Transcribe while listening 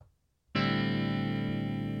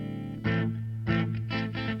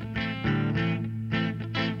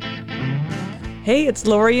Hey, it's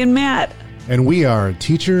Lori and Matt. And we are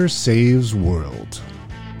Teacher Saves World.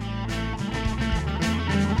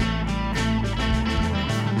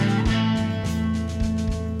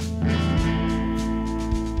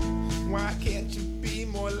 Why can't you be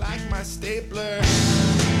more like my stapler?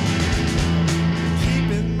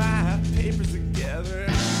 Keeping my papers together.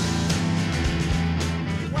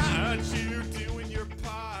 Why aren't you doing your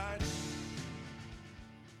part?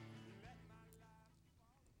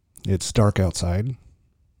 It's dark outside.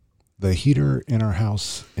 The heater in our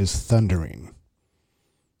house is thundering.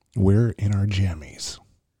 We're in our jammies.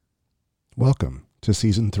 Welcome to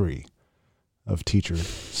Season 3 of Teacher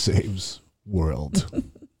Saves World.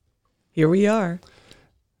 Here we are.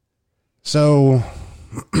 So,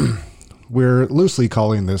 we're loosely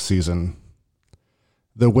calling this season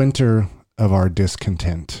The Winter of Our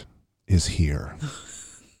Discontent is Here.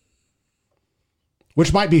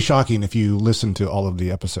 Which might be shocking if you listen to all of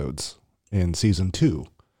the episodes in Season 2,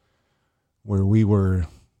 where we were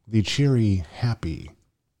the cheery, happy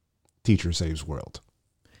Teacher Saves World.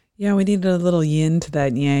 Yeah, we needed a little yin to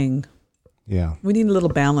that yang. Yeah. We need a little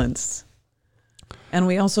balance. And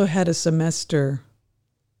we also had a semester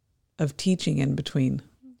of teaching in between.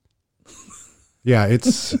 Yeah,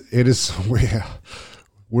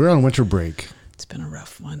 we're on winter break. It's been a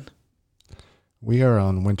rough one. We are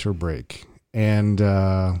on winter break. And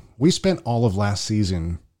we spent all of last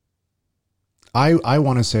season, I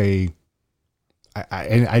want to say,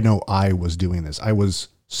 I know I was doing this. I was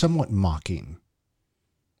somewhat mocking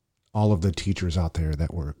all of the teachers out there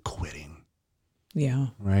that were quitting. Yeah.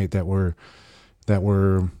 Right? That were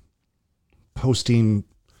posting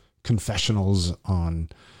confessionals on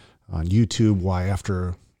YouTube why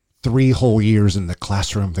after 3 whole years in the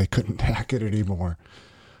classroom they couldn't hack it anymore.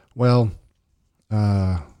 Well,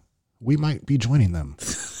 we might be joining them.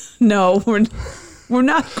 No, we're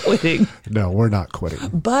not quitting. No, we're not quitting.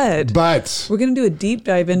 But we're going to do a deep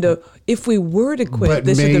dive into if we were to quit,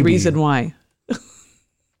 this is the reason why.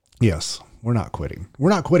 Yes, we're not quitting. We're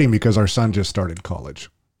not quitting because our son just started college.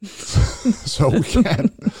 So we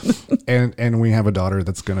can't. And we have a daughter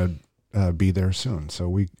that's going to be there soon. So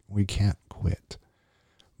we can't quit.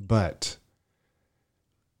 But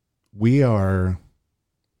we are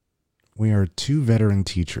 2 veteran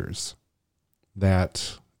teachers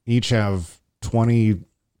that each have 20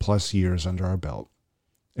 plus years under our belt.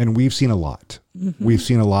 And we've seen a lot. Mm-hmm. We've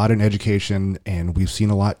seen a lot in education and we've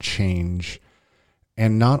seen a lot change.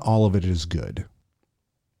 And not all of it is good.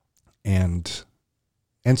 And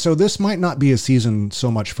so this might not be a season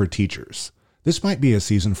so much for teachers. This might be a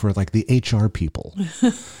season for like the HR people.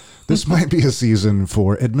 This might be a season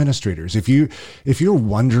for administrators. If you're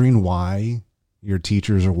wondering why your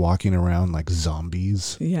teachers are walking around like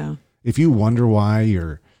zombies. Yeah. If you wonder why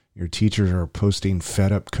your teachers are posting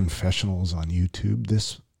fed up confessionals on YouTube,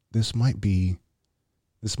 this might be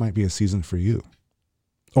a season for you.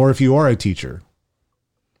 Or if you are a teacher,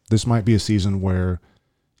 this might be a season where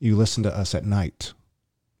you listen to us at night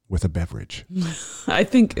with a beverage. I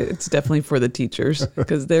think it's definitely for the teachers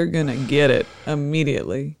because they're going to get it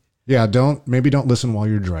immediately. Yeah, don't listen while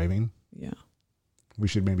you're driving. Yeah. We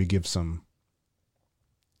should maybe give some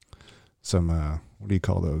what do you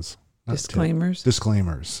call those? Disclaimers.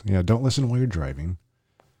 Disclaimers. Yeah, don't listen while you're driving.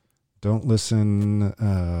 Don't listen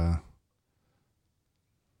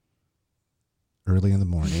early in the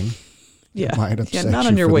morning. Yeah. Not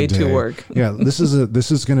on your way to work. Yeah, this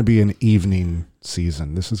is going to be an evening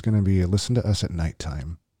season. This is going to be listen to us at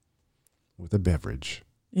nighttime with a beverage.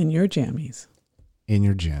 In your jammies. And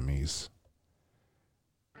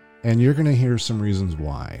you're going to hear some reasons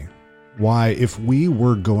why. Why, if we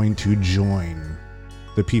were going to join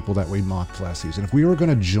the people that we mocked last season, if we were going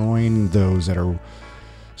to join those that are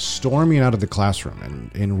storming out of the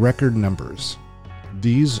classroom in record numbers,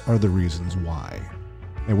 these are the reasons why.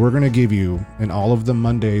 And we're going to give you, in all of the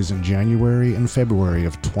Mondays in January and February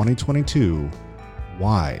of 2022,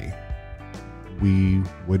 why we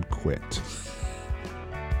would quit.